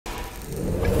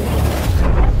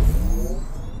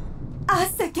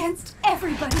against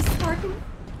everybody, Spartan.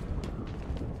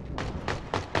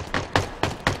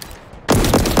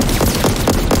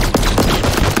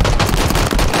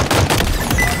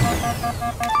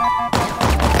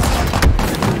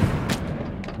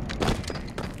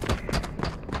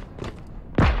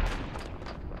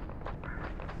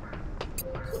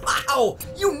 Wow!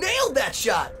 You nailed that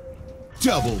shot!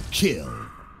 Double kill.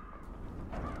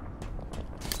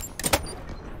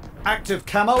 Active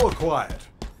camo acquired.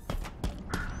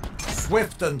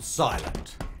 Swift and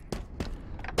silent.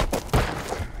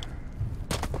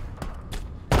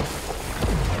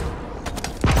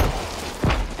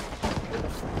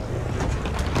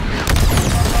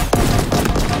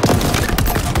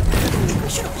 I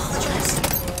should apologize.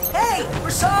 Hey, we're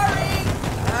sorry!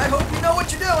 I hope you know what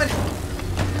you're doing.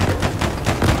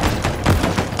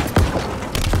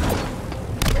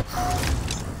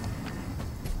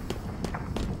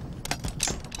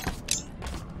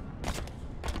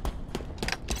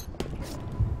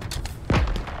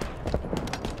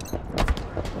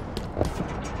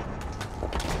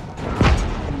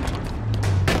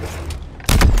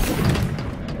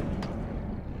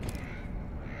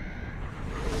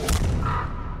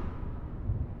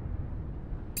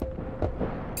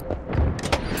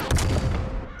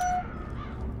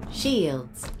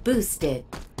 Shields boosted.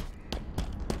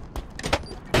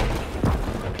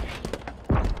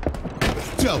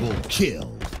 Double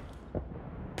kill.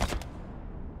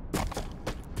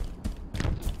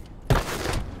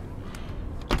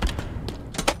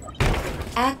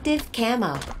 Active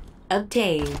camo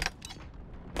obtained.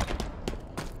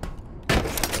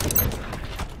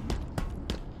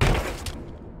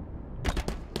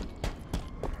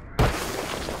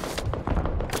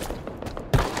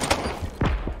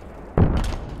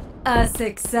 A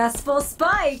successful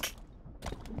spike!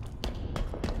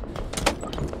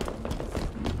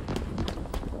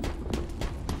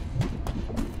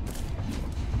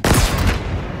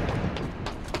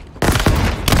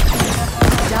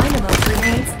 Dynamo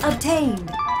grenades obtained.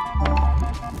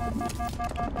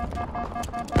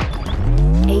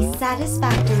 A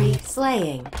satisfactory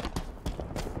slaying.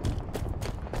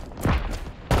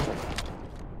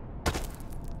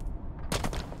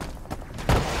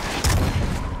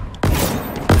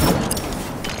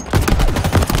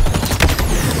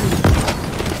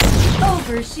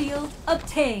 Shield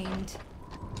obtained.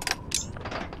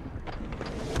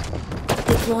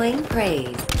 Deploying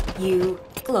praise, you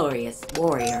glorious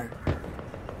warrior.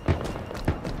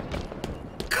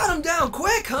 Cut him down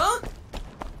quick, huh?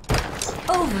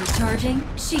 Overcharging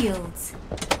shields.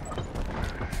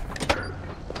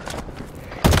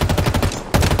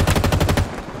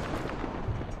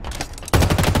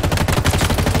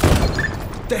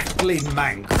 Deftly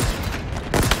mangled.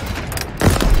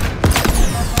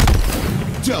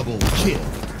 Double kill.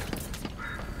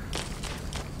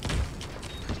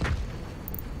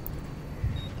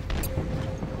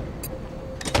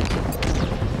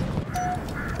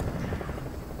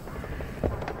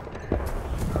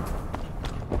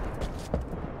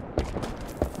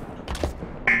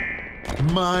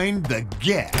 Mind the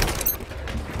gap.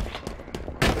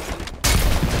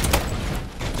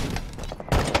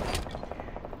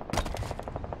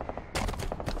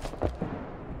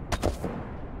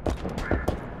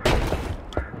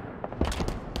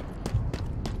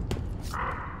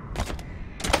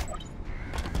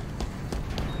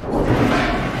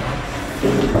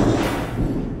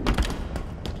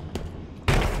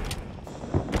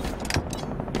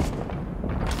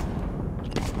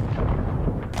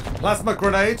 Plasma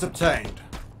grenades obtained.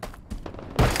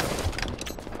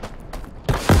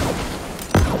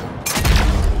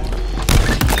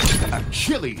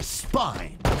 Achilles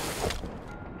spine.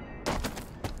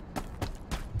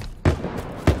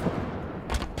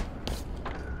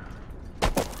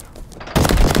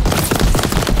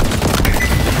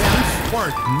 Last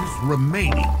Spartans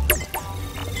remaining.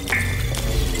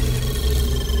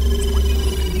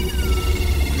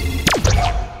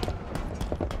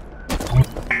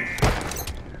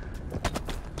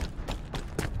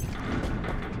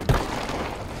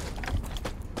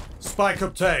 Spike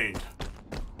obtained.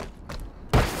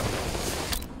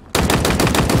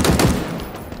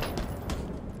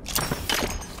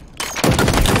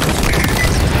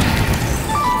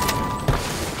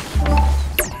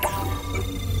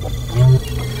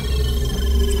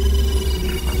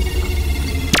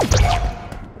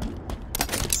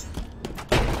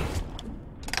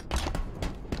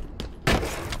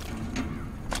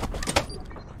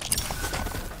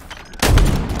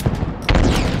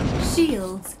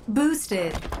 Shields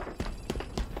boosted.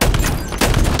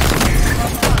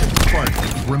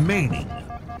 Spartans remaining.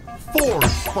 4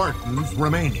 Spartans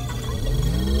remaining.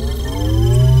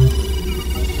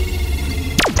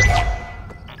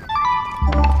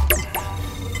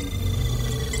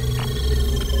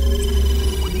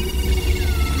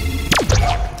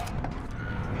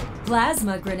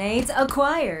 Plasma grenades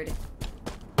acquired.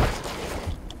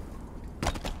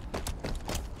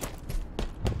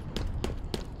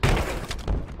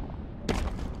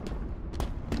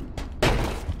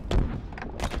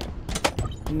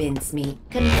 Mincemeat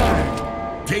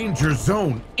confirmed. Danger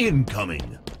zone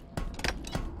incoming.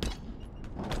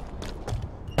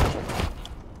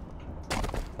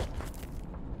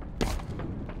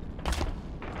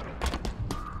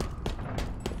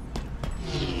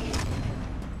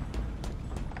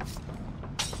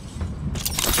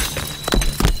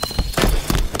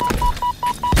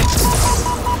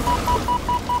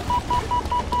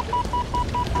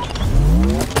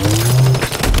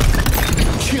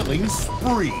 Killing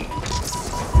spree.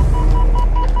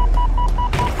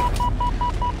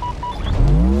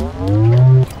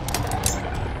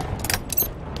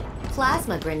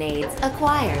 Plasma grenades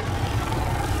acquired.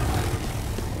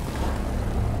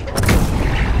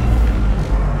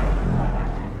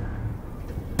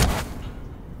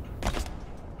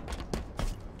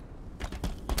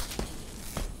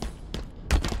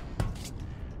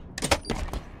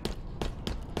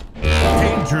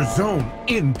 Danger zone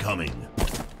incoming.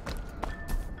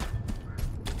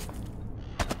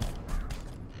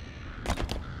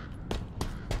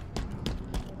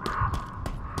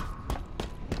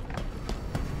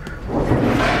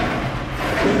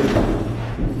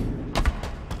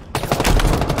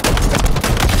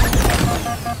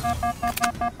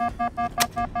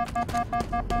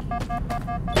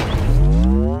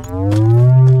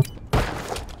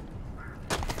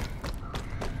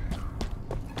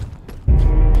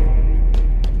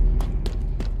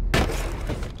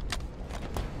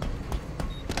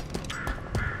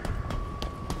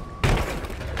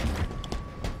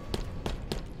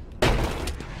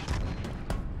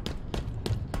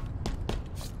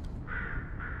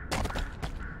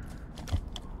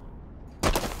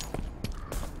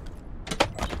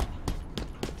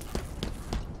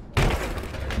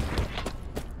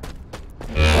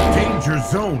 Danger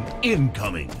zone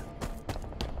incoming.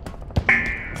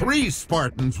 3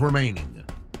 Spartans remaining.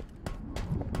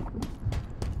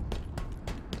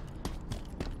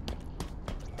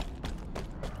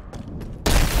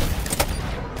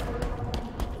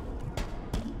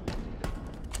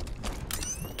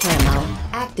 Camo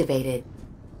activated.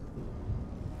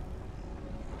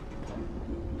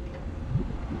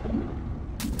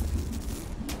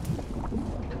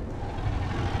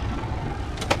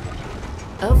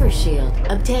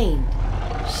 Overshield obtained.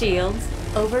 Shields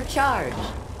overcharged.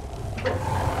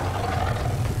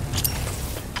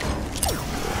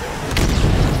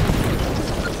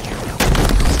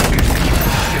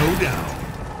 Showdown.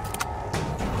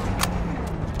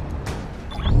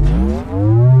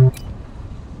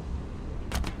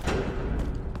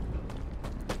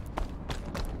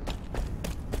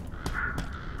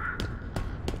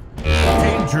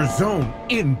 Danger zone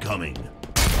incoming.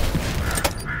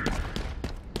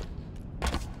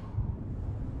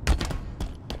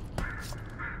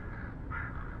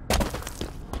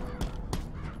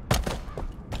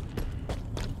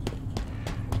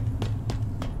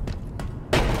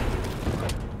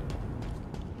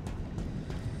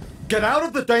 Get out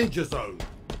of the danger zone!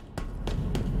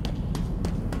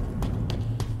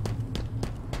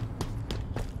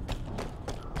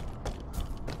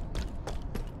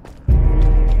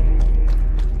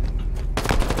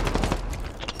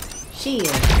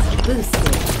 Shields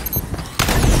boosted.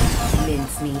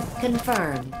 Mincemeat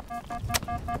confirmed.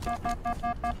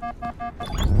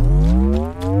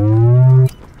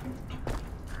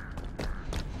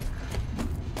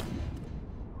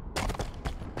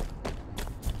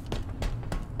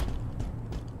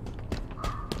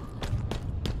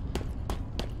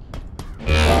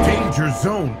 Danger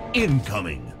zone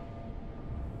incoming.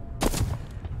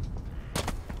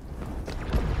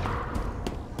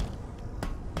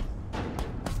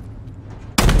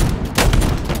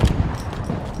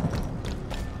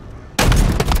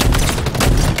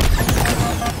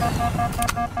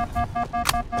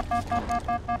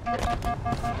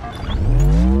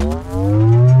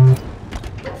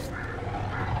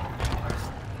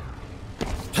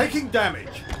 Taking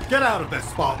damage! Get out of there,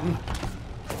 Spartan!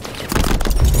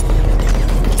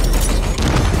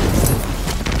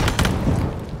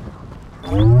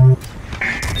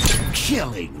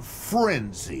 Killing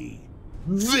frenzy.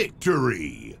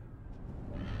 Victory.